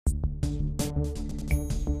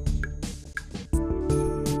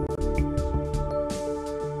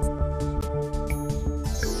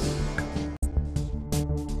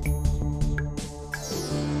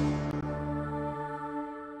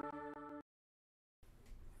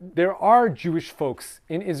there are Jewish folks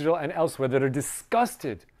in Israel and elsewhere that are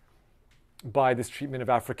disgusted by this treatment of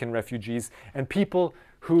African refugees, and people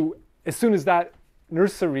who, as soon as that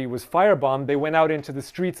nursery was firebombed, they went out into the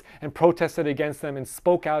streets and protested against them and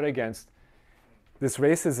spoke out against this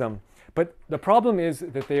racism. But the problem is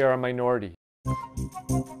that they are a minority.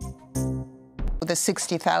 The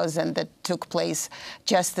 60,000 that took place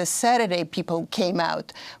just this Saturday, people came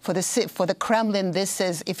out. For the Kremlin, this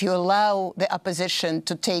is, if you allow the opposition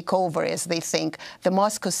to take over, as they think, the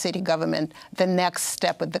Moscow city government, the next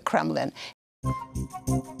step at the Kremlin.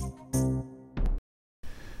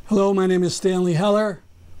 Hello, my name is Stanley Heller.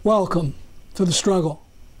 Welcome to The Struggle.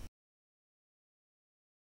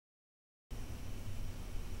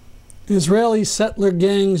 Israeli settler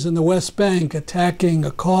gangs in the West Bank attacking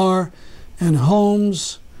a car and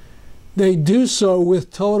homes. They do so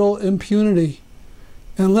with total impunity.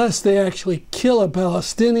 Unless they actually kill a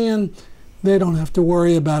Palestinian, they don't have to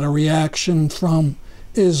worry about a reaction from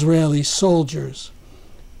Israeli soldiers.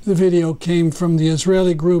 The video came from the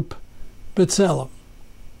Israeli group B'Tselem.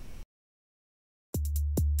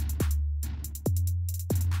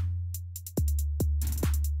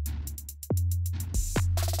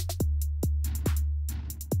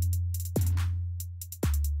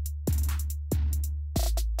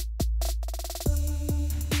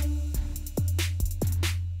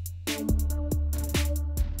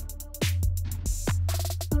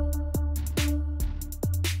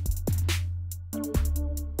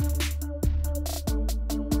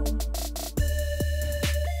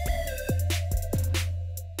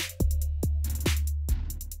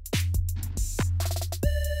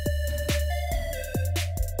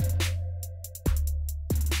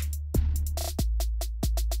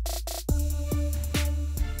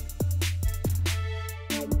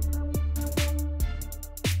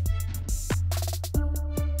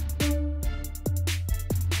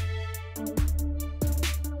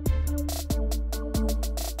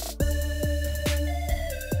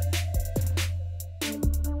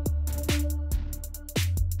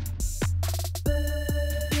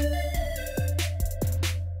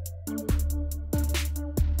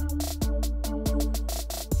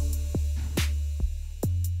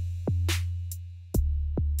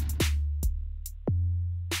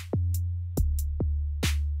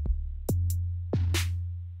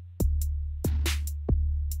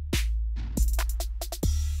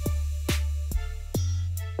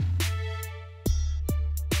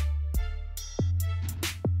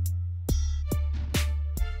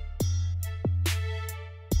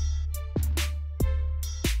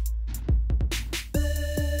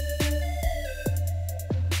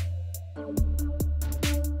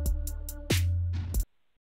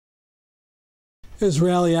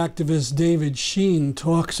 Israeli activist David Sheen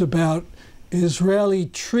talks about Israeli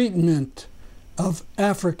treatment of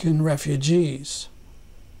African refugees.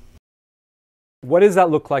 What does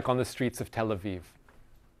that look like on the streets of Tel Aviv,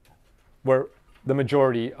 where the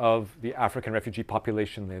majority of the African refugee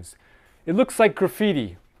population lives? It looks like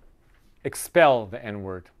graffiti. Expel the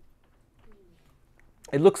N-word.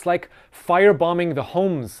 It looks like firebombing the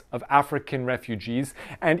homes of African refugees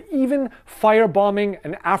and even firebombing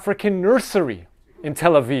an African nursery in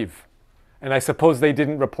Tel Aviv. And I suppose they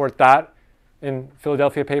didn't report that in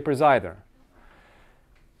Philadelphia papers either.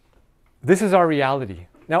 This is our reality.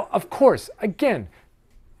 Now, of course, again,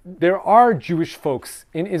 there are Jewish folks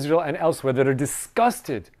in Israel and elsewhere that are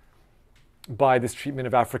disgusted by this treatment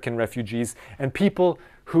of African refugees, and people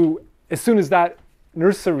who, as soon as that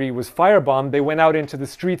nursery was firebombed, they went out into the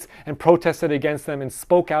streets and protested against them and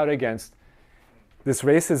spoke out against this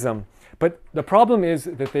racism. But the problem is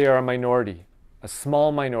that they are a minority, a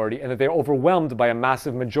small minority, and that they're overwhelmed by a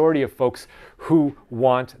massive majority of folks who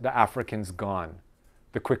want the Africans gone.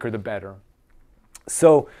 The quicker the better.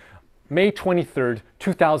 So, May 23rd,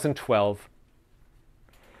 2012,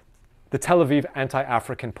 the Tel Aviv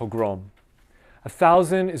anti-African pogrom.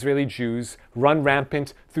 1,000 Israeli Jews run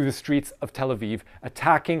rampant through the streets of Tel Aviv,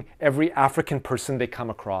 attacking every African person they come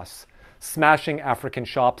across, smashing African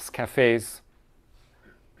shops, cafes.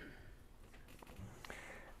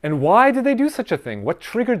 And why did they do such a thing? What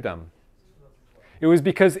triggered them? It was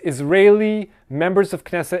because Israeli members of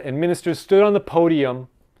Knesset and ministers stood on the podium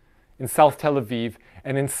in South Tel Aviv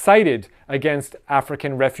and incited against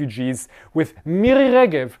African refugees, with Miri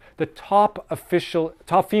Regev, the top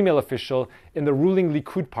female official in the ruling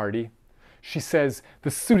Likud party. She says, the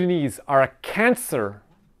Sudanese are a cancer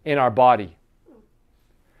in our body.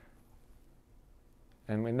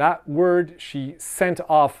 And in that word, she sent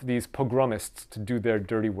off these pogromists to do their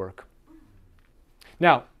dirty work.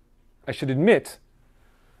 Now, I should admit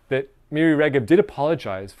that Miri Regev did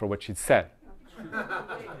apologize for what she'd said.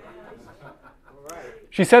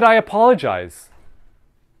 She said, I apologize.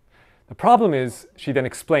 The problem is, she then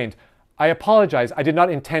explained, I apologize, I did not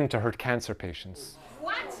intend to hurt cancer patients.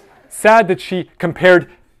 What? Sad that she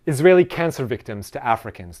compared Israeli cancer victims to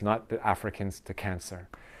Africans, not the Africans to cancer.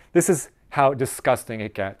 This is how disgusting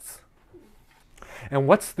it gets. And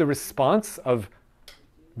what's the response of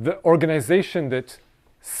the organization that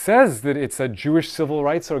says that it's a Jewish civil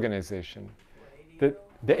rights organization? The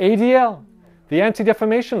ADL, the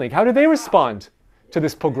Anti-Defamation League. How do they respond to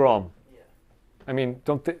this pogrom? I mean,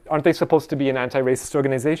 aren't they supposed to be an anti-racist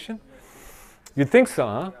organization? You'd think so,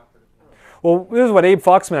 huh? Well, this is what Abe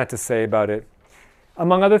Foxman had to say about it.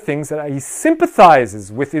 Among other things, that he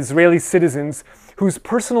sympathizes with Israeli citizens whose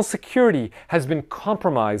personal security has been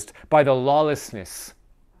compromised by the lawlessness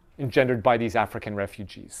engendered by these African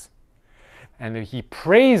refugees. And he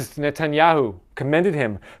praised Netanyahu, commended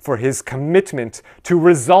him for his commitment to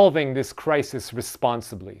resolving this crisis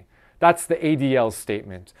responsibly. That's the ADL's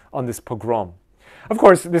statement on this pogrom. Of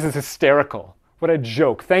course, this is hysterical. What a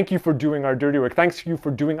joke. Thank you for doing our dirty work. Thanks you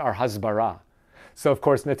for doing our hasbara. So, of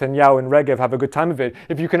course, Netanyahu and Regev have a good time of it.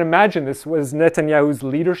 If you can imagine, this was Netanyahu's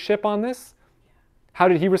leadership on this. How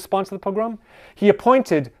did he respond to the pogrom? He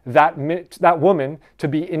appointed that woman to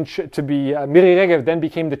be Miri Regev, then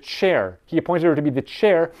became the chair. He appointed her to be the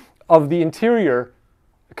chair of the Interior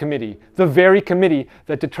Committee, the very committee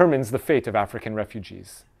that determines the fate of African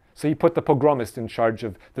refugees. So he put the pogromist in charge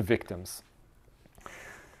of the victims.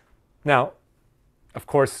 Now, of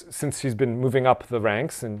course, since she's been moving up the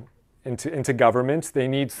ranks and into government, they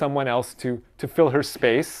need someone else to fill her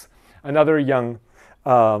space, another young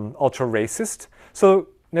ultra-racist. So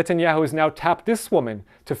Netanyahu has now tapped this woman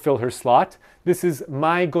to fill her slot. This is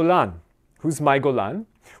Mai Golan. Who's Mai Golan?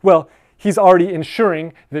 Well, he's already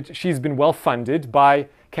ensuring that she's been well funded by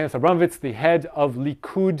Kenneth Abramowitz, the head of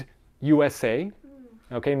Likud USA,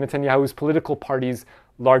 okay, Netanyahu's political party's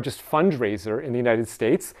largest fundraiser in the United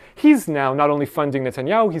States. He's now not only funding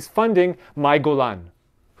Netanyahu, he's funding Mai Golan.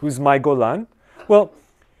 Who's Mai Golan? Well,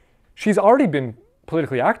 she's already been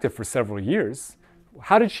politically active for several years.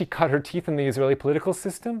 How did she cut her teeth in the Israeli political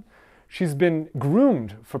system? She's been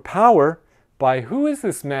groomed for power by, who is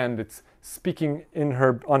this man that's speaking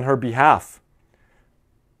on her behalf?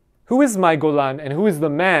 Who is Mai Golan, and who is the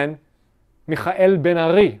man, Michael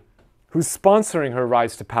Ben-Ari, who's sponsoring her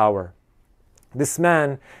rise to power? This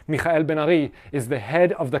man, Michael Ben-Ari, is the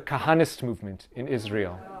head of the Kahanist movement in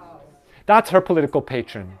Israel. That's her political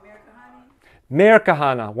patron. Meir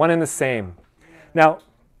Kahana, one and the same. Now,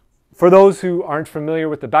 for those who aren't familiar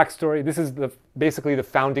with the backstory, this is basically the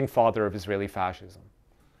founding father of Israeli fascism.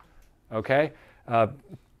 Okay?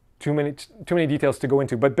 Too many details to go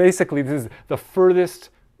into, but basically this is the furthest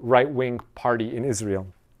right-wing party in Israel.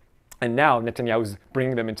 And now Netanyahu is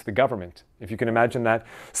bringing them into the government, if you can imagine that.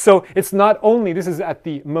 So it's not only, this is at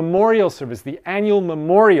the memorial service, the annual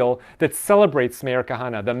memorial that celebrates Meir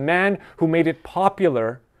Kahana, the man who made it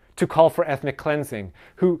popular to call for ethnic cleansing,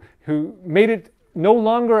 who made it no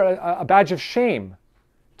longer a badge of shame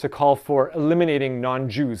to call for eliminating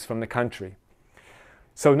non-Jews from the country.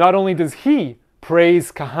 So not only does he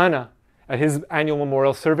praise Kahana at his annual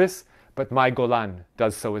memorial service, but Mai Golan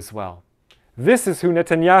does so as well. This is who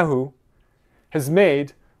Netanyahu has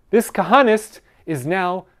made. This Kahanist is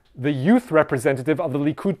now the youth representative of the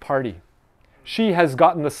Likud party. She has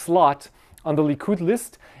gotten the slot on the Likud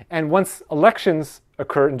list, and once elections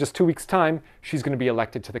occur in just 2 weeks' time, she's going to be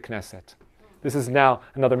elected to the Knesset. This is now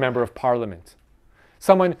another member of parliament.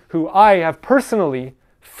 Someone who I have personally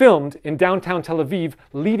filmed in downtown Tel Aviv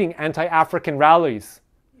leading anti-African rallies,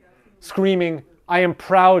 screaming, I am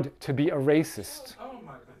proud to be a racist.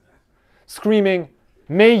 Screaming,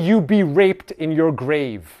 may you be raped in your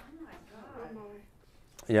grave.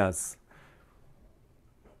 Yes.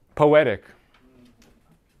 Poetic.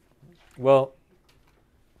 Well,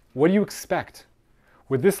 what do you expect?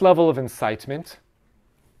 With this level of incitement,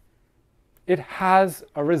 it has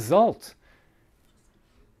a result.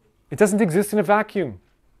 It doesn't exist in a vacuum.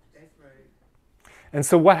 And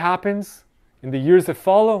so what happens in the years that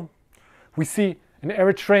follow? We see an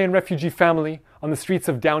Eritrean refugee family on the streets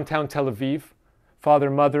of downtown Tel Aviv, father,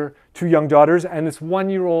 mother, 2 young daughters, and this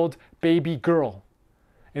 1-year-old baby girl.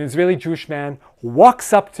 An Israeli Jewish man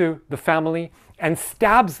walks up to the family and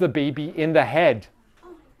stabs the baby in the head.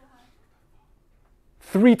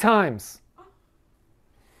 3 times.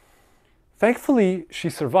 Thankfully, she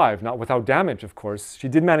survived, not without damage, of course. She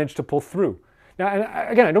did manage to pull through. Now, and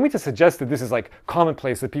again, I don't mean to suggest that this is like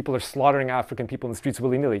commonplace, that people are slaughtering African people in the streets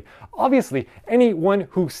willy-nilly. Obviously, anyone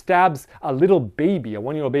who stabs a little baby, a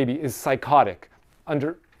 1-year-old baby, is psychotic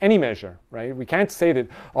under any measure, right? We can't say that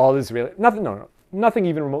all Israeli, nothing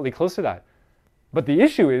even remotely close to that. But the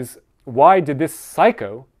issue is, why did this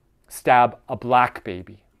psycho stab a black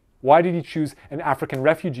baby? Why did he choose an African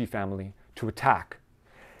refugee family to attack?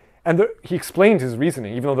 And he explained his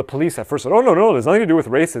reasoning, even though the police at first said, oh, no, there's nothing to do with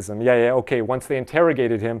racism. Yeah, okay. Once they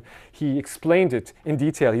interrogated him, he explained it in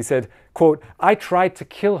detail. He said, quote, I tried to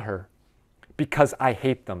kill her because I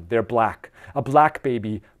hate them. They're black. A black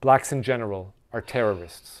baby, blacks in general, are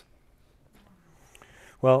terrorists.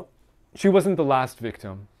 Well, she wasn't the last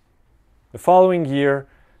victim. The following year,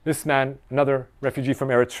 this man, another refugee from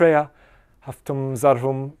Eritrea, Haftum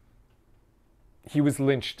Zarhum, he was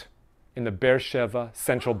lynched in the Beersheba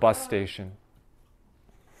Central Bus Station.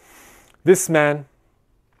 This man,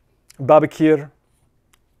 Babakir,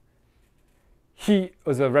 he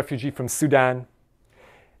was a refugee from Sudan,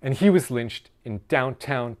 and he was lynched in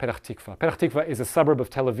downtown Petah Tikva. Petah Tikva is a suburb of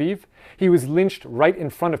Tel Aviv. He was lynched right in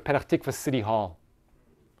front of Petah Tikva City Hall,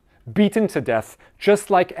 beaten to death, just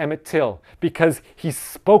like Emmett Till, because he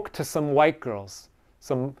spoke to some white girls,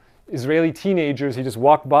 some Israeli teenagers. He just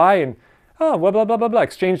walked by and blah, blah, blah, blah, blah,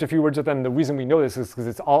 exchanged a few words with them. The reason we know this is because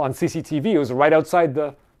it's all on CCTV. It was right outside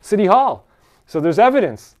the city hall. So there's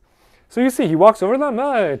evidence. So you see, he walks over to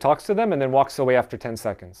them, talks to them, and then walks away after 10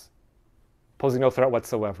 seconds, posing no threat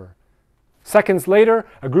whatsoever. Seconds later,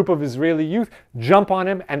 a group of Israeli youth jump on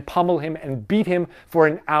him and pummel him and beat him for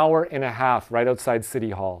an hour and a half right outside City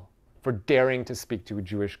Hall for daring to speak to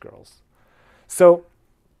Jewish girls. So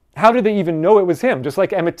how did they even know it was him? Just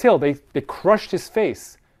like Emmett Till, they crushed his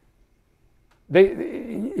face.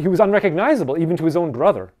 He was unrecognizable, even to his own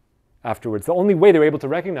brother afterwards. The only way they were able to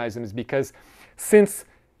recognize him is because since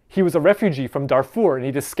he was a refugee from Darfur and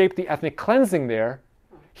he'd escaped the ethnic cleansing there,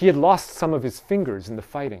 he had lost some of his fingers in the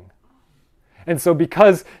fighting. And so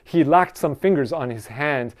because he lacked some fingers on his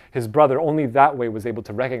hand, his brother only that way was able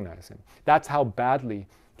to recognize him. That's how badly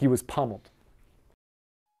he was pummeled.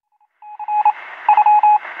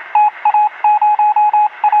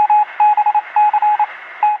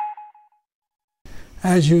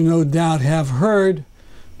 As you no doubt have heard,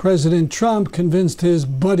 President Trump convinced his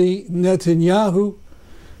buddy Netanyahu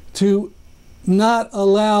to not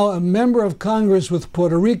allow a member of Congress with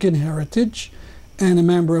Puerto Rican heritage and a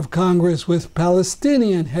member of Congress with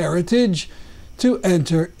Palestinian heritage to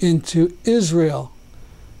enter into Israel.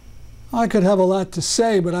 I could have a lot to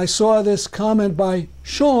say, but I saw this comment by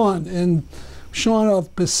Sean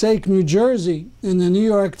of Passaic, New Jersey, in the New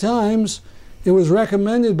York Times. It was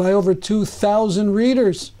recommended by over 2,000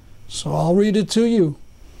 readers, so I'll read it to you.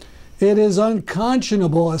 It is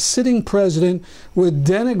unconscionable a sitting president would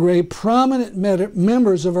denigrate prominent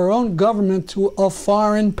members of our own government to a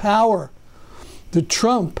foreign power. That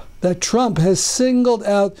Trump has singled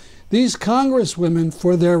out these congresswomen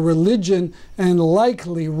for their religion and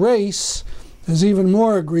likely race is even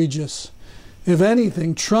more egregious. If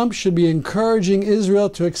anything, Trump should be encouraging Israel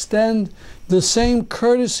to extend the same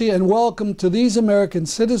courtesy and welcome to these American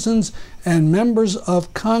citizens and members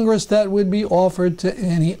of Congress that would be offered to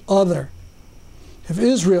any other. If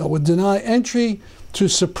Israel would deny entry to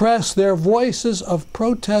suppress their voices of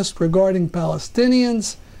protest regarding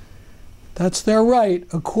Palestinians, that's their right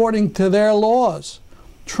according to their laws.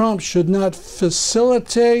 Trump should not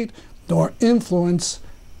facilitate nor influence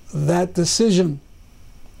that decision.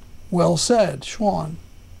 Well said, Sean.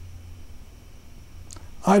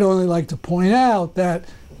 I'd only like to point out that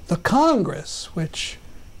the Congress, which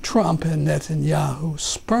Trump and Netanyahu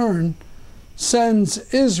spurn, sends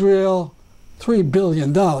Israel $3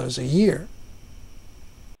 billion a year.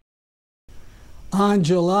 On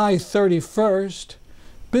July 31st,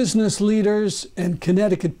 business leaders and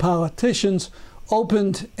Connecticut politicians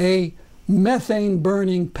opened a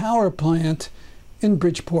methane-burning power plant in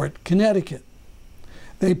Bridgeport, Connecticut.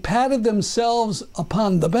 They patted themselves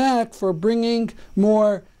upon the back for bringing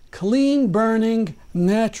more clean-burning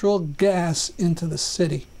natural gas into the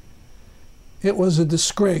city. It was a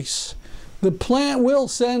disgrace. The plant will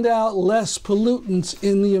send out less pollutants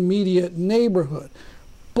in the immediate neighborhood,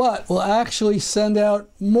 but will actually send out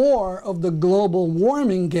more of the global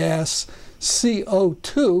warming gas,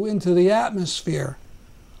 CO2, into the atmosphere.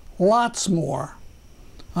 Lots more.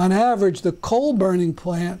 On average, the coal-burning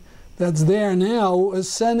plant that's there now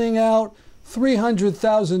is sending out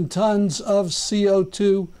 300,000 tons of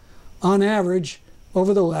CO2 on average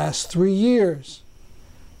over the last 3 years.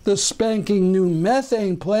 The spanking new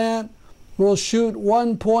methane plant will shoot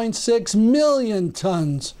 1.6 million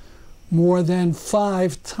tons, more than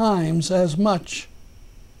 5 times as much.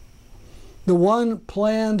 The one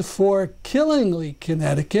planned for Killingly,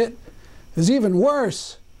 Connecticut, is even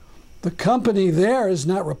worse. The company there is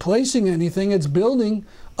not replacing anything. It's building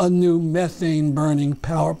a new methane-burning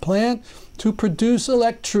power plant to produce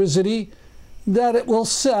electricity that it will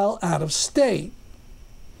sell out of state.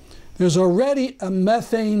 There's already a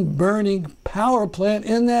methane-burning power plant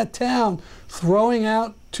in that town, throwing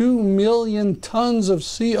out 2 million tons of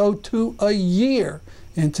CO2 a year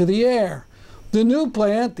into the air. The new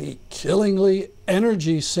plant, the Killingly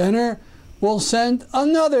Energy Center, will send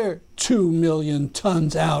another 2 million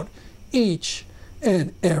tons out each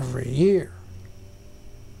and every year.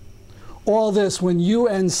 All this when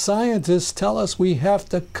UN scientists tell us we have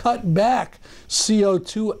to cut back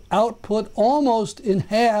CO2 output almost in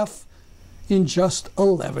half in just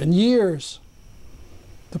 11 years.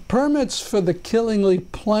 The permits for the Killingly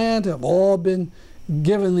plant have all been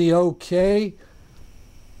given the okay,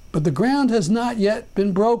 but the ground has not yet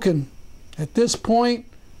been broken. At this point,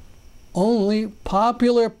 only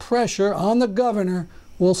popular pressure on the governor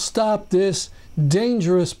will stop this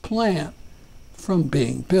dangerous plant from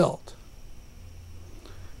being built.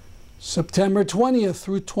 September 20th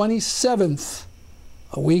through 27th,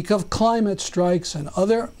 a week of climate strikes and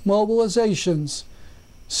other mobilizations.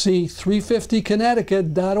 See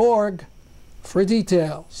 350connecticut.org for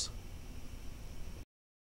details.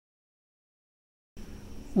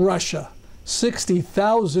 Russia.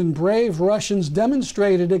 60,000 brave Russians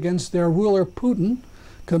demonstrated against their ruler Putin,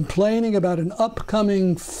 complaining about an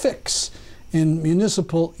upcoming fix in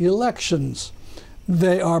municipal elections.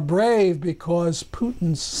 They are brave because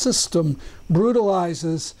Putin's system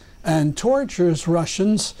brutalizes and tortures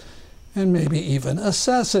Russians and maybe even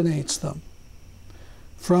assassinates them.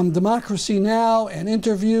 From Democracy Now!, an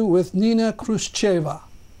interview with Nina Krushcheva.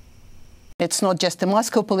 It's not just the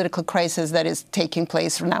Moscow political crisis that is taking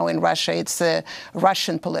place now in Russia, it's a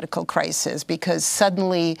Russian political crisis, because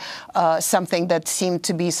suddenly something that seemed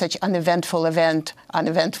to be such uneventful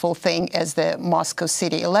thing as the Moscow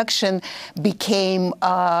city election became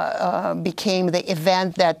the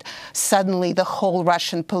event that suddenly the whole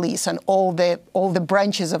Russian police and all the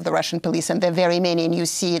branches of the Russian police, and there are very many, and you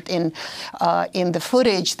see it in the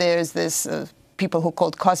footage, there's this people who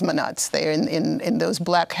called cosmonauts there in those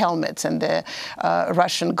black helmets, and the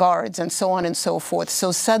Russian guards and so on and so forth.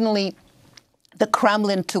 So suddenly the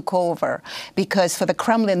Kremlin took over, because for the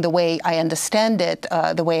Kremlin, the way I understand it,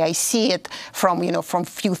 the way I see it, from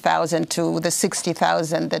few thousand to the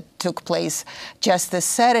 60,000 that took place just this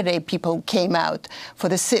Saturday, people came out. For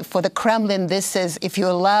the Kremlin, this is, if you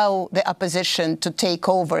allow the opposition to take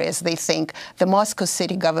over, as they think, the Moscow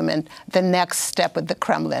city government, the next step with the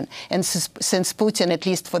Kremlin. And since Putin, at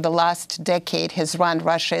least for the last decade, has run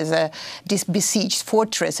Russia as a besieged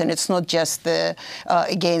fortress, and it's not just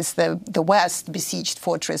against the West, besieged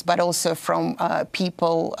fortress, but also from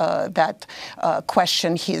people that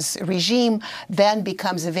question his regime, then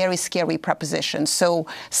becomes a very scary proposition. So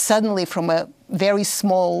suddenly, from a very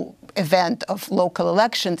small event of local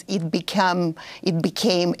elections, it became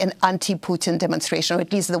an anti-Putin demonstration, or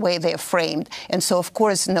at least the way they're framed. And so, of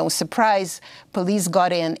course, no surprise, police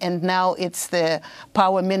got in, and now it's the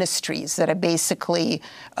power ministries that are basically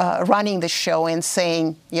running the show and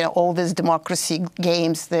saying, all these democracy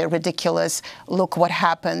games, they're ridiculous, look what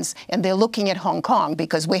happens. And they're looking at Hong Kong,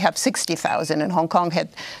 because we have 60,000, and Hong Kong had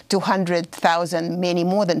 200,000, many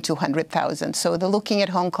more than 200,000. So they're looking at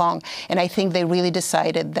Hong Kong, and I think they really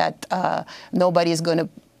decided that nobody is going to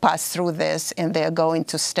pass through this, and they're going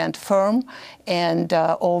to stand firm, and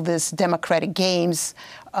all these democratic games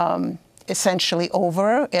essentially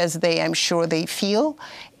over, as I'm sure they feel.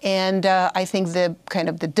 And I think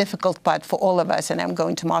the difficult part for all of us, and I'm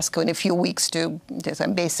going to Moscow in a few weeks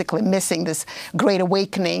I'm basically missing this great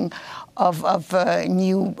awakening of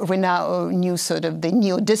new sort of the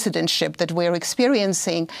neo-dissidentship that we're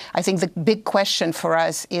experiencing. I think the big question for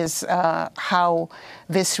us is how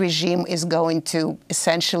this regime is going to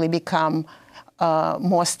essentially become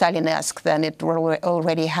more Stalinesque than it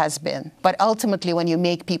already has been. But ultimately, when you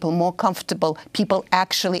make people more comfortable, people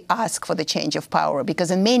actually ask for the change of power. Because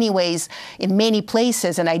in many ways, in many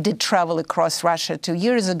places, and I did travel across Russia 2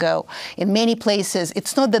 years ago, in many places,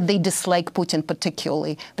 it's not that they dislike Putin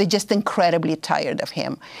particularly. They're just incredibly tired of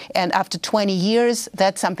him. And after 20 years,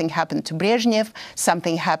 that something happened to Brezhnev,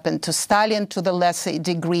 something happened to Stalin to the lesser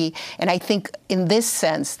degree. And I think in this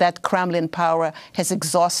sense, that Kremlin power has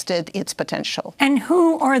exhausted its potential. And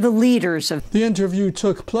who are the leaders of? The interview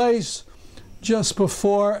took place just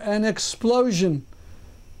before an explosion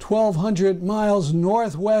 1,200 miles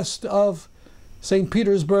northwest of St.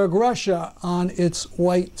 Petersburg, Russia, on its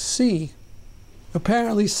White Sea.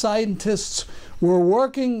 Apparently, scientists were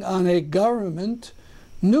working on a government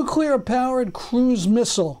nuclear-powered cruise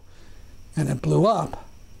missile, and it blew up.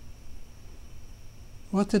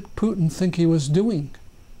 What did Putin think he was doing?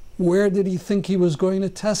 Where did he think he was going to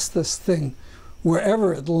test this thing?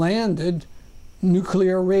 Wherever it landed,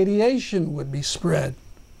 nuclear radiation would be spread.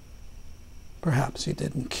 Perhaps he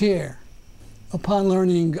didn't care. Upon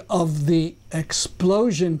learning of the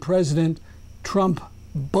explosion President Trump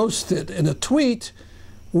boasted in a tweet,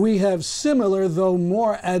 we have similar, though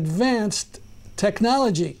more advanced,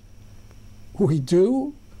 technology. We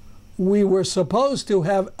do? We were supposed to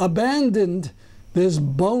have abandoned this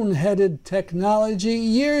boneheaded technology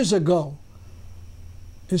years ago.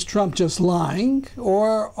 Is Trump just lying,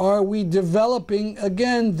 or are we developing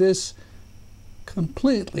again this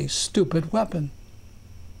completely stupid weapon?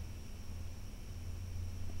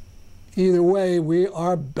 Either way, we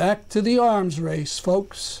are back to the arms race,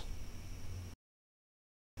 folks.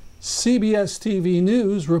 CBS TV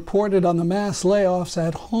News reported on the mass layoffs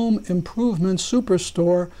at home improvement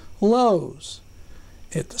superstore Lowe's.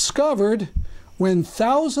 It discovered when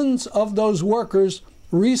thousands of those workers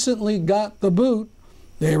recently got the boot,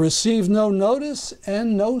 they received no notice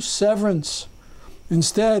and no severance.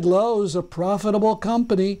 Instead, Lowe's, a profitable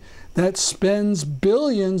company that spends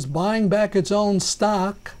billions buying back its own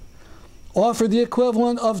stock, offered the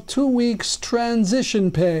equivalent of 2 weeks transition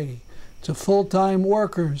pay to full-time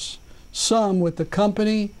workers, some with the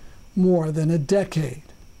company more than a decade.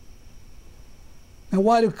 Now,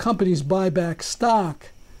 why do companies buy back stock?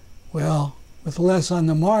 Well, with less on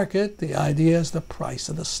the market, the idea is the price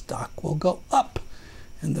of the stock will go up,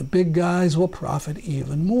 and the big guys will profit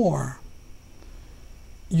even more.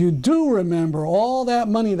 You do remember all that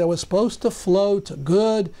money that was supposed to flow to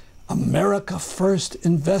good America First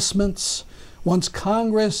investments once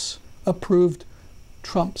Congress approved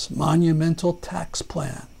Trump's monumental tax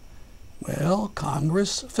plan. Well,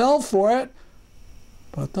 Congress fell for it,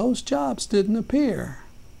 but those jobs didn't appear.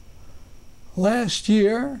 Last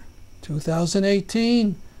year,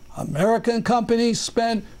 2018, American companies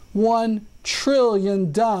spent $1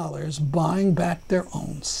 trillion buying back their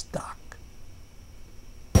own stock.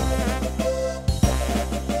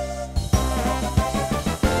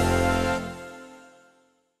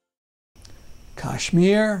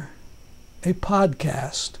 Kashmir, a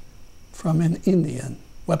podcast from an Indian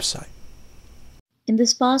website. In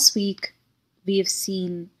this past week, we have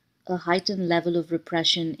seen a heightened level of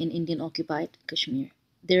repression in Indian-occupied Kashmir.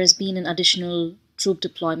 There has been an additional troop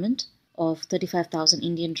deployment of 35,000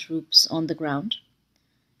 Indian troops on the ground,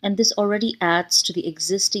 and this already adds to the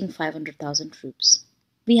existing 500,000 troops.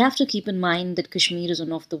 We have to keep in mind that Kashmir is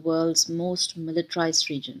one of the world's most militarized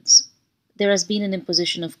regions. There has been an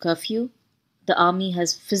imposition of curfew. The army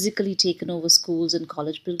has physically taken over schools and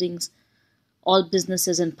college buildings. All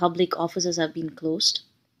businesses and public offices have been closed.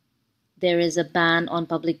 There is a ban on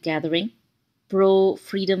public gathering.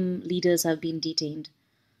 Pro-freedom leaders have been detained.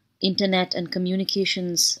 Internet and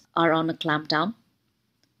communications are on a clampdown.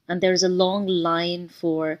 And there is a long line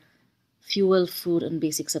for fuel, food, and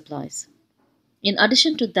basic supplies. In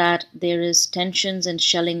addition to that, there is tensions and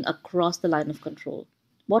shelling across the line of control.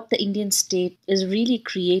 What the Indian state is really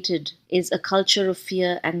created is a culture of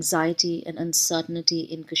fear, anxiety, and uncertainty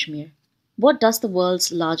in Kashmir. What does the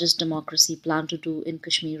world's largest democracy plan to do in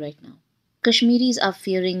Kashmir right now? Kashmiris are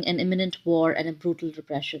fearing an imminent war and a brutal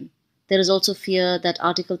repression. There is also fear that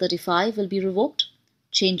Article 35 will be revoked,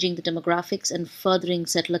 changing the demographics and furthering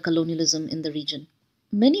settler colonialism in the region.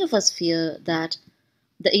 Many of us fear that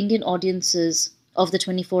the Indian audiences of the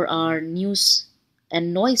 24-hour news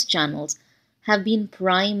and noise channels have been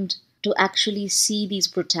primed to actually see these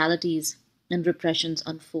brutalities and repressions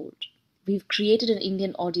unfold. We've created an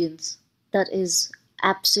Indian audience that is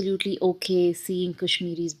absolutely okay seeing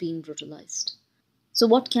Kashmiris being brutalized. So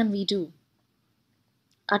what can we do?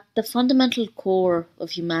 At the fundamental core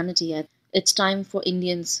of humanity, it's time for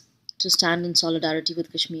Indians to stand in solidarity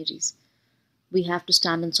with Kashmiris. We have to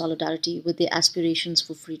stand in solidarity with their aspirations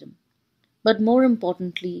for freedom. But more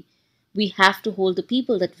importantly, we have to hold the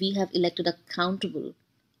people that we have elected accountable.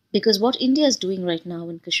 Because what India is doing right now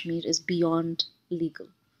in Kashmir is beyond legal.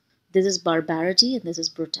 This is barbarity and this is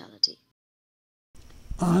brutality.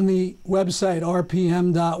 On the website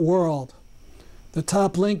rpm.world, the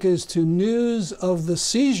top link is to news of the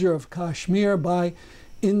seizure of Kashmir by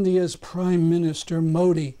India's Prime Minister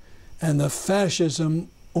Modi and the fascism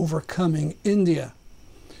overcoming India.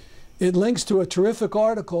 It links to a terrific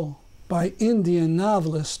article by Indian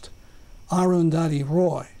novelist Arundhati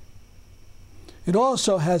Roy. It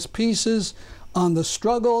also has pieces on the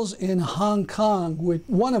struggles in Hong Kong,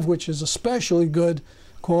 one of which is especially good,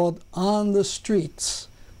 called On the Streets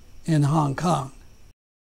in Hong Kong.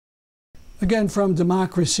 Again, from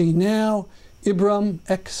Democracy Now!, Ibram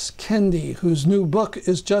X. Kendi, whose new book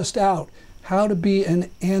is just out, How to Be an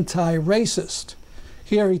Anti-Racist.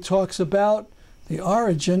 Here he talks about the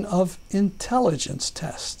origin of intelligence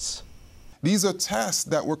tests. These are tests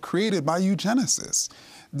that were created by eugenicists.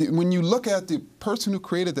 When you look at the person who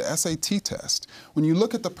created the SAT test, when you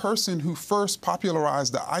look at the person who first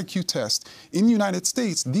popularized the IQ test in the United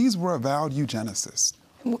States, these were avowed eugenicists.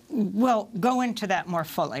 Well, go into that more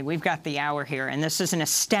fully. We've got the hour here, and this is an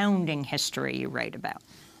astounding history you write about.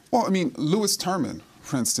 Well, I mean, Lewis Terman,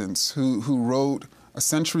 for instance, who wrote a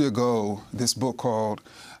century ago this book called,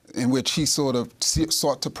 in which he sort of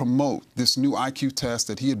sought to promote this new IQ test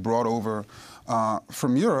that he had brought over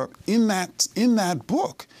from Europe. In that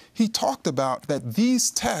book, he talked about that these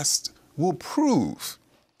tests will prove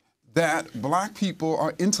that black people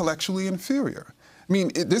are intellectually inferior. I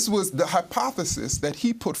mean, this was the hypothesis that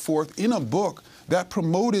he put forth in a book that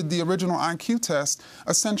promoted the original IQ test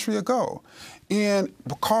a century ago. And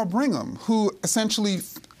Carl Brigham, who essentially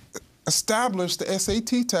established the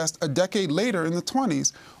SAT test a decade later in the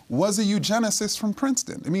 20s, was a eugenicist from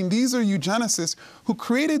Princeton. I mean, these are eugenicists who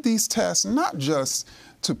created these tests not just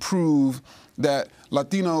to prove that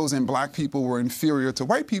Latinos and black people were inferior to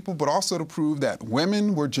white people, but also to prove that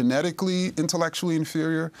women were genetically intellectually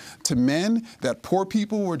inferior to men, that poor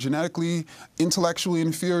people were genetically intellectually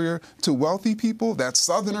inferior to wealthy people, that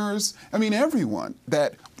Southerners, I mean everyone,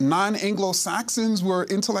 that non-Anglo-Saxons were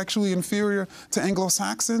intellectually inferior to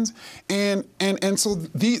Anglo-Saxons. And so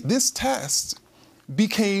this test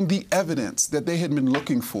became the evidence that they had been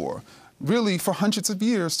looking for, really for hundreds of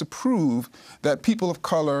years, to prove that people of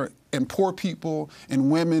color and poor people and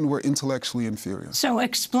women were intellectually inferior. So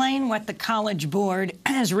explain what the College Board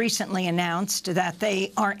has recently announced, that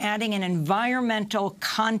they are adding an environmental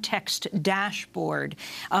context dashboard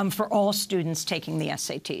for all students taking the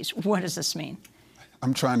SATs. What does this mean?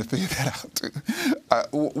 I'm trying to figure that out,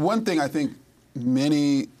 too. One thing I think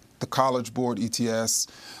the College Board, ETS,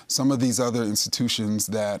 some of these other institutions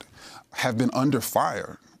that have been under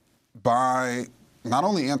fire by not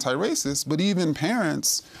only anti-racists, but even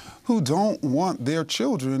parents who don't want their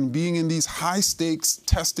children being in these high-stakes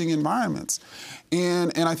testing environments.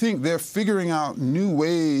 And I think they're figuring out new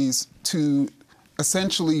ways to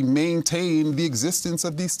essentially maintain the existence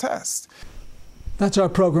of these tests. That's our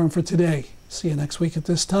program for today. See you next week at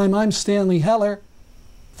this time. I'm Stanley Heller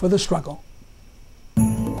for The Struggle.